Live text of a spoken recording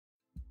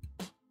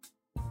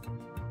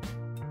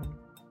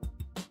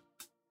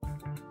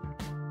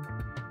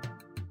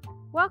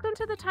Welcome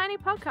to the Tiny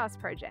Podcast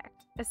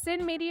Project, a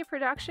Sin Media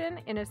production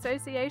in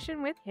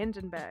association with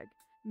Hindenburg,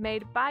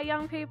 made by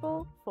young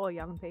people for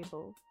young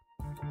people.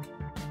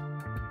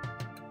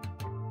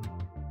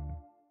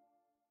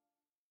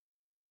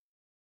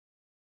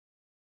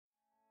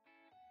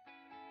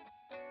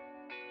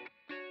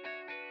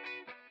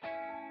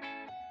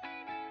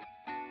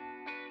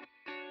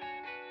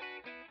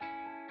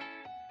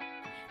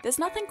 There's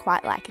nothing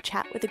quite like a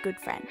chat with a good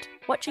friend,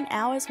 watching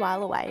hours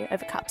while away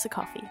over cups of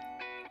coffee.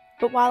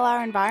 But while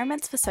our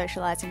environments for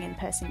socialising in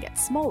person get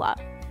smaller,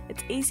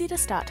 it's easy to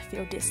start to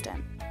feel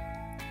distant.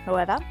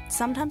 However,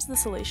 sometimes the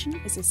solution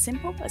is as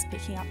simple as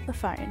picking up the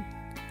phone.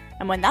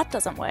 And when that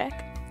doesn't work,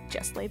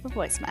 just leave a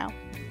voicemail.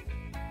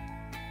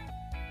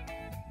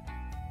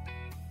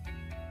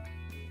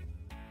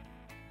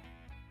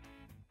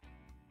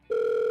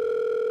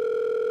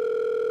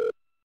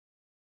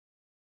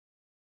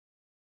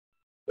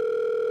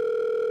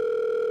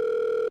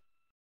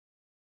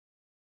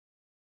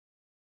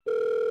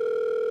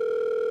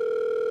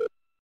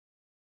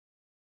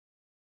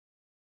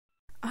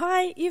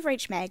 Hi, you've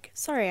reached Meg.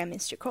 Sorry I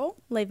missed your call.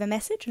 Leave a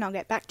message and I'll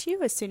get back to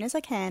you as soon as I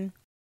can.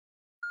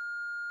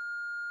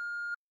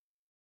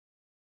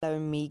 Hello,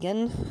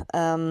 Megan.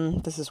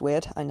 This is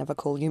weird. I never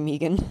call you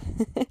Megan.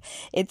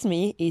 It's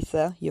me,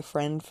 Ether, your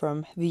friend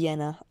from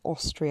Vienna,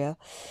 Austria.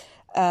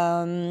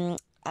 And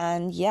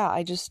yeah,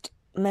 I just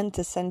meant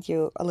to send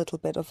you a little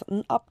bit of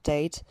an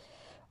update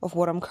of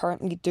what I'm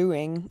currently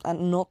doing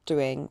and not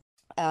doing.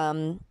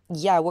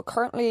 Yeah, we're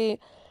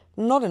currently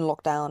not in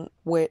lockdown,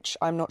 which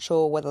I'm not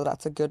sure whether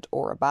that's a good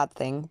or a bad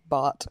thing,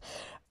 but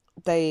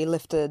they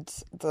lifted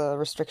the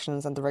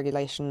restrictions and the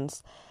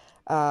regulations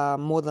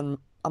more than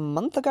a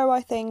month ago,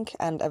 I think,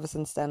 and ever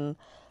since then,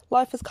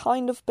 life has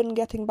kind of been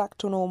getting back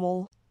to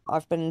normal.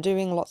 I've been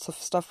doing lots of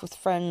stuff with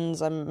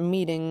friends, I'm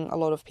meeting a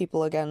lot of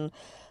people again,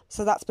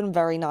 so that's been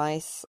very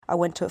nice. I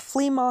went to a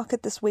flea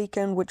market this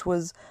weekend, which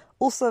was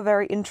also a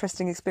very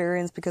interesting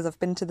experience because I've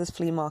been to this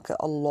flea market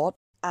a lot,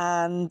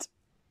 and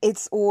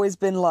it's always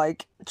been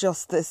like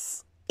just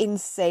this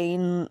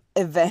insane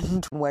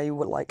event where you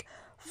would like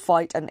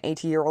fight an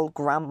 80-year-old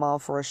grandma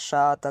for a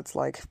shirt that's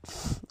like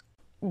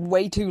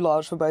way too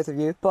large for both of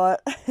you.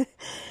 But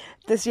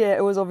this year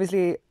it was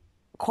obviously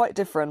quite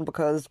different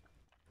because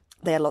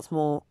they had lots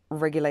more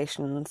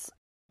regulations.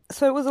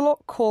 So it was a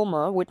lot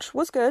calmer, which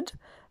was good.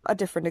 A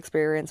different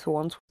experience for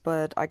once,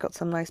 but I got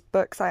some nice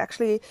books. I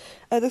actually,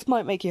 this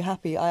might make you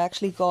happy, I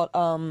actually got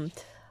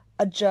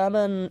a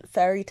German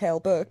fairy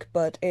tale book,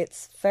 but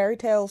it's fairy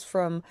tales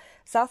from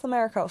South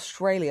America,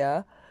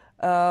 Australia,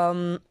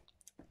 and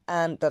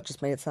that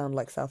just made it sound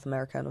like South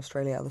America and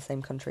Australia are the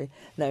same country.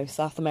 No,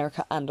 South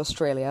America and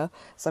Australia.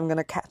 So I'm going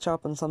to catch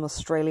up on some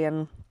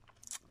Australian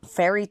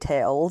fairy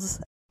tales.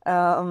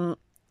 And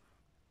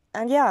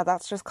yeah,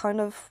 that's just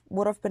kind of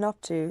what I've been up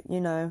to, you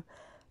know,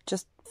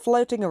 just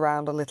floating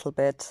around a little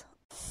bit.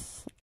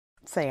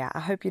 So yeah,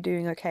 I hope you're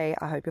doing okay.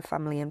 I hope your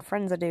family and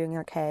friends are doing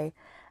okay.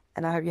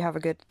 And I hope you have a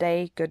good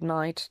day, good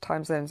night.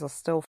 Time zones are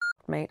still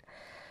f***ed, mate.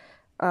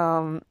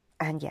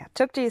 And yeah,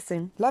 talk to you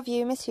soon. Love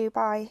you, miss you,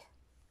 bye.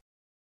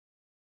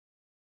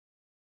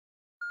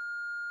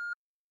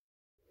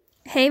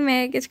 Hey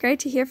Meg, it's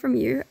great to hear from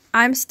you.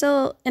 I'm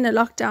still in a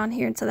lockdown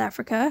here in South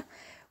Africa.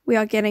 We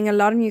are getting a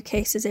lot of new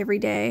cases every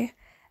day.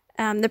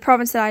 The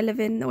province that I live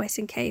in, the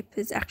Western Cape,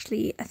 is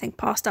actually, I think,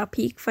 past our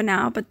peak for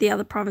now, but the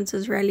other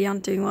provinces really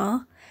aren't doing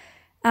well.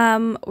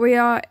 We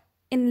are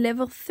in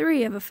level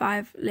 3 of a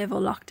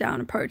 5-level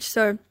lockdown approach.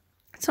 So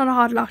it's not a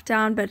hard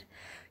lockdown, but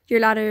you're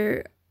allowed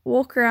to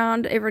walk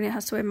around. Everyone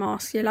has to wear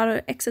masks. You're allowed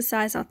to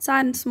exercise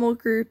outside in small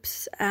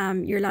groups.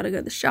 You're allowed to go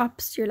to the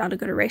shops. You're allowed to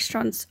go to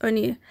restaurants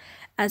only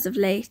as of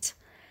late.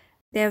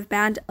 They have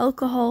banned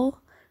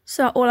alcohol.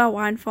 So all our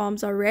wine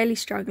farms are really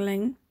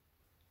struggling.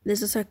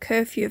 There's also a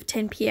curfew of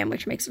 10 p.m,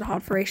 which makes it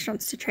hard for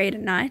restaurants to trade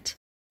at night.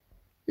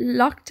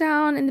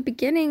 Lockdown in the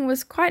beginning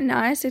was quite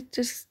nice. It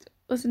just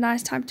was a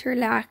nice time to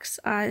relax.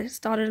 I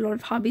started a lot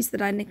of hobbies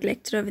that I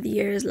neglected over the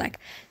years, like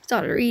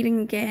started reading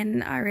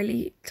again. I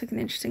really took an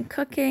interest in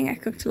cooking. I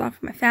cooked a lot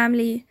for my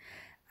family.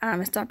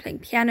 I started playing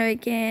piano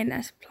again.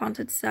 I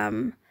planted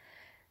some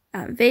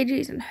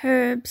veggies and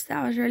herbs.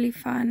 That was really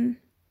fun.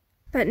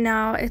 But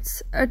now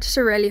it's just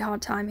a really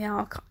hard time here.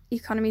 Our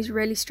economy is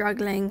really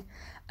struggling.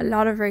 A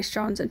lot of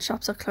restaurants and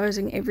shops are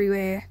closing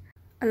everywhere.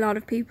 A lot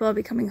of people are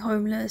becoming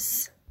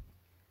homeless.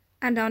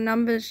 And our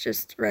numbers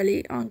just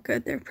really aren't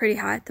good. They're pretty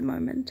high at the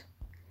moment.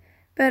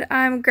 But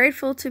I'm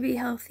grateful to be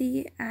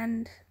healthy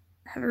and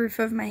have a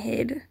roof over my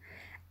head.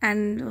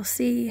 And we'll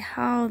see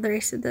how the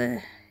rest of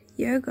the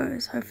year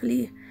goes.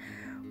 Hopefully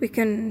we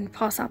can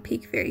pass our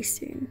peak very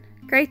soon.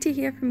 Great to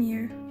hear from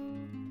you.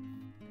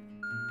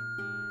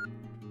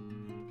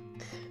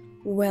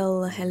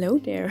 Well, hello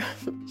there.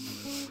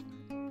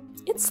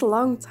 It's a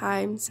long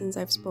time since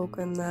I've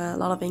spoken a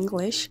lot of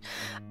English.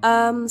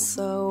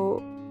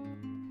 So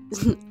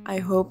I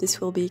hope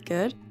this will be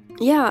good.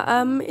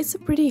 Yeah, it's a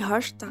pretty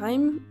harsh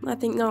time, I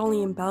think not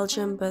only in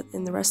Belgium, but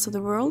in the rest of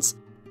the world.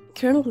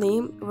 Currently,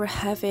 we're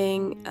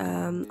having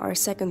our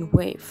second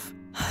wave.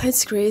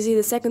 It's crazy.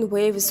 The second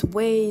wave is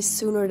way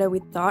sooner than we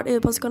thought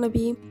it was gonna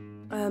be.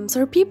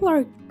 So people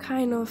are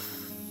kind of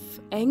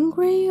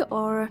angry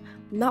or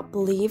not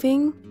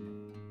believing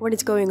what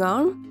is going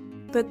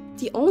on. But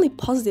the only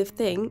positive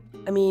thing,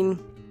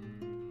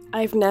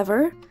 I've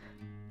never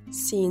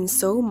seen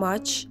so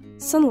much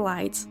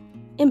sunlight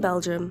in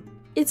Belgium.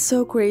 It's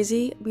so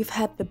crazy. We've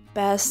had the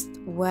best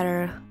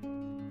weather.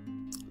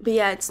 But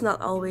yeah, it's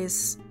not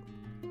always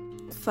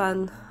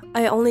fun.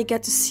 I only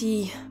get to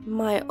see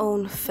my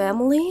own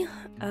family,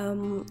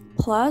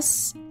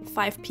 plus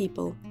 5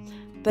 people.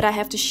 But I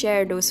have to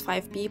share those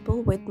 5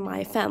 people with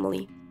my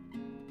family.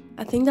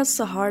 I think that's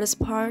the hardest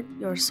part,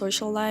 your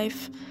social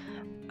life.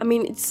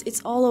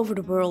 It's all over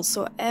the world,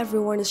 so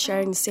everyone is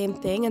sharing the same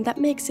thing, and that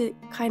makes it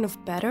kind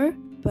of better.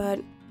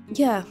 But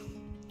yeah,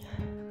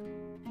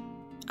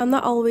 I'm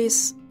not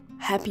always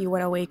happy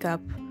when I wake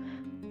up.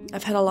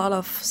 I've had a lot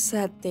of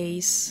sad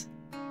days,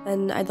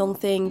 and I don't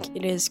think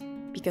it is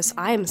because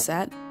I am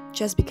sad,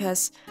 just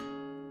because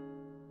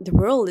the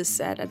world is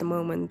sad at the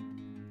moment.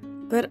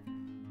 But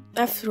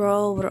after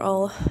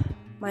all,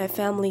 my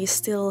family is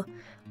still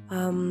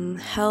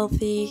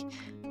healthy,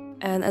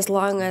 and as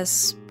long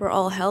as we're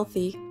all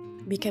healthy,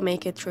 we can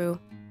make it through.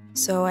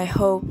 So I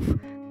hope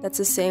that's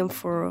the same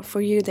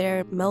for you there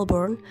in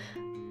Melbourne.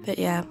 But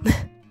yeah.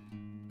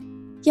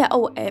 Yeah,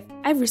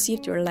 I've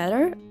received your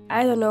letter.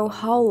 I don't know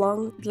how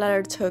long the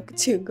letter took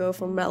to go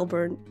from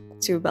Melbourne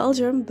to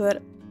Belgium,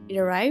 but it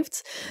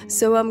arrived.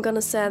 So I'm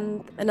gonna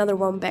send another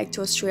one back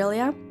to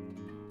Australia.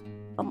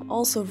 I'm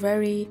also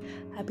very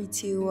happy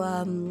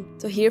to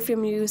hear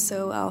from you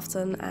so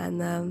often,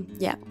 and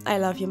yeah, I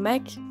love you,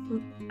 Meg.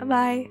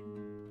 Bye.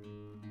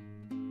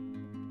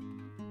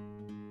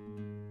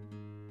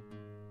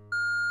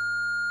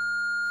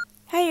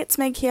 Hey, it's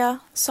Meg here.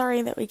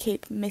 Sorry that we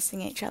keep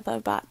missing each other,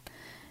 but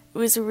it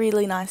was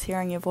really nice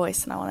hearing your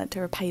voice, and I wanted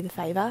to repay the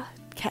favour,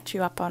 catch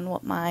you up on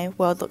what my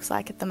world looks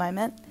like at the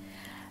moment.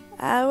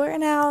 We're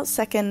in our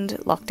second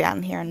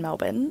lockdown here in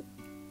Melbourne.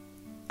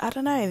 I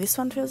don't know, this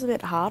one feels a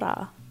bit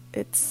harder.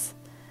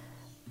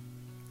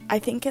 I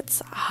think it's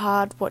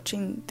hard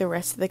watching the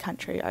rest of the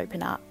country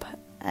open up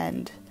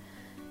and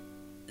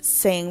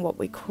seeing what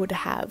we could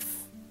have,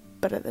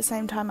 but at the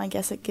same time I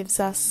guess it gives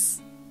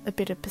us a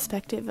bit of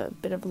perspective, a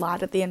bit of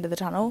light at the end of the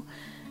tunnel.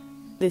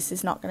 This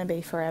is not going to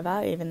be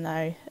forever, even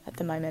though at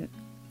the moment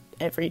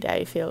every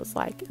day feels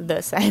like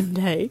the same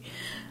day,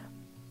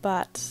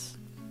 but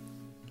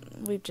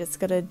we've just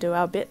got to do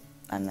our bit,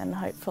 and then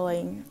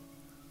hopefully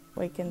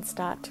we can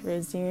start to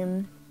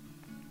resume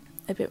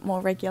a bit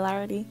more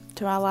regularity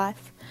to our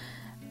life.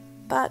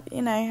 But,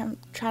 I'm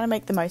trying to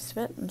make the most of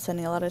it. I'm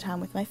spending a lot of time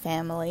with my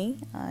family.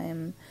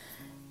 I'm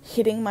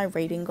hitting my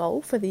reading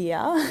goal for the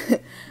year.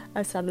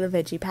 I've started a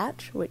veggie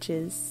patch, which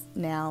is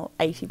now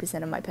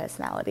 80% of my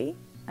personality.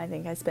 I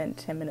think I spent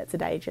 10 minutes a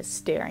day just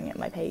staring at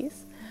my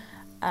peas.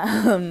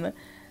 And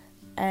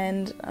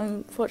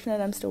I'm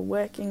fortunate I'm still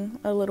working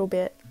a little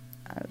bit.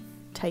 I've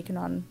taken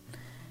on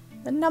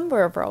a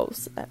number of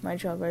roles at my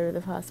job over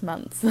the past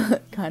months,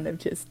 kind of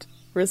just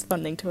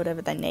responding to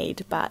whatever they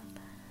need, but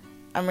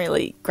I'm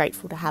really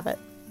grateful to have it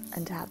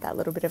and to have that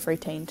little bit of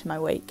routine to my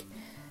week.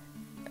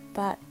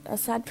 But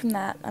aside from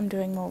that, I'm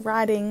doing more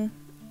writing,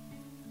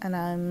 and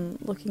I'm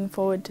looking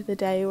forward to the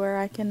day where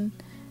I can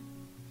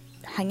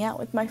hang out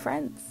with my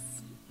friends,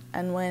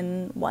 and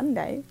when one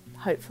day,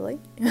 hopefully,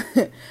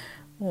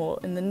 or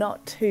in the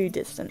not too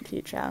distant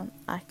future,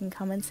 I can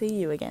come and see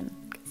you again,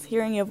 because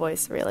hearing your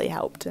voice really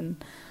helped,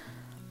 and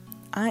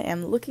I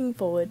am looking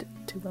forward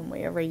to when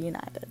we are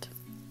reunited.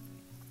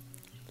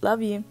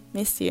 Love you,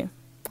 miss you,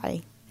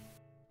 bye.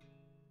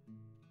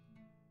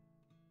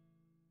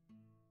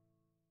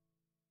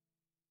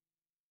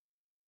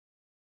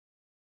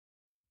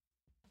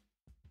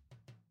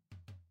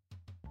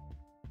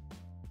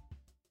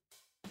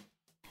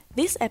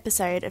 This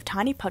episode of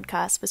Tiny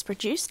Podcast was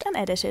produced and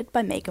edited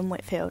by Megan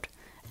Whitfield.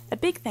 A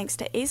big thanks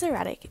to Isa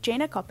Raddick,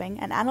 Gina Copping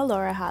and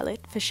Anna-Laura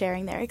Harlett for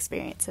sharing their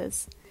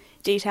experiences.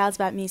 Details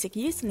about music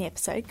used in the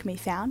episode can be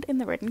found in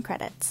the written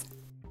credits.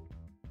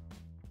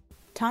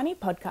 Tiny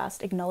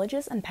Podcast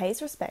acknowledges and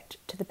pays respect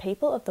to the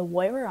people of the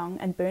Woiwurrung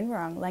and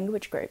Boonwurrung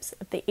language groups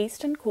of the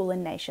Eastern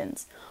Kulin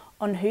Nations,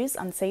 on whose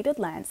unceded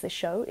lands this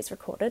show is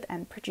recorded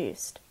and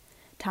produced.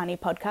 Tiny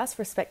Podcast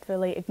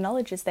respectfully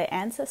acknowledges their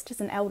ancestors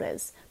and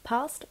elders,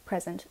 past,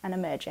 present, and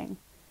emerging.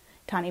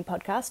 Tiny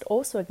Podcast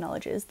also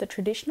acknowledges the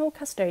traditional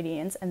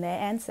custodians and their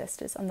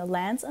ancestors on the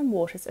lands and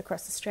waters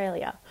across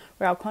Australia,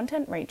 where our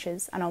content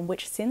reaches and on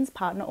which SYN's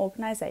partner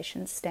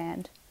organisations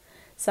stand.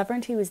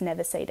 Sovereignty was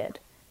never ceded.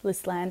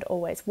 This land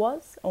always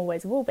was,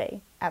 always will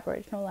be,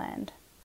 Aboriginal land.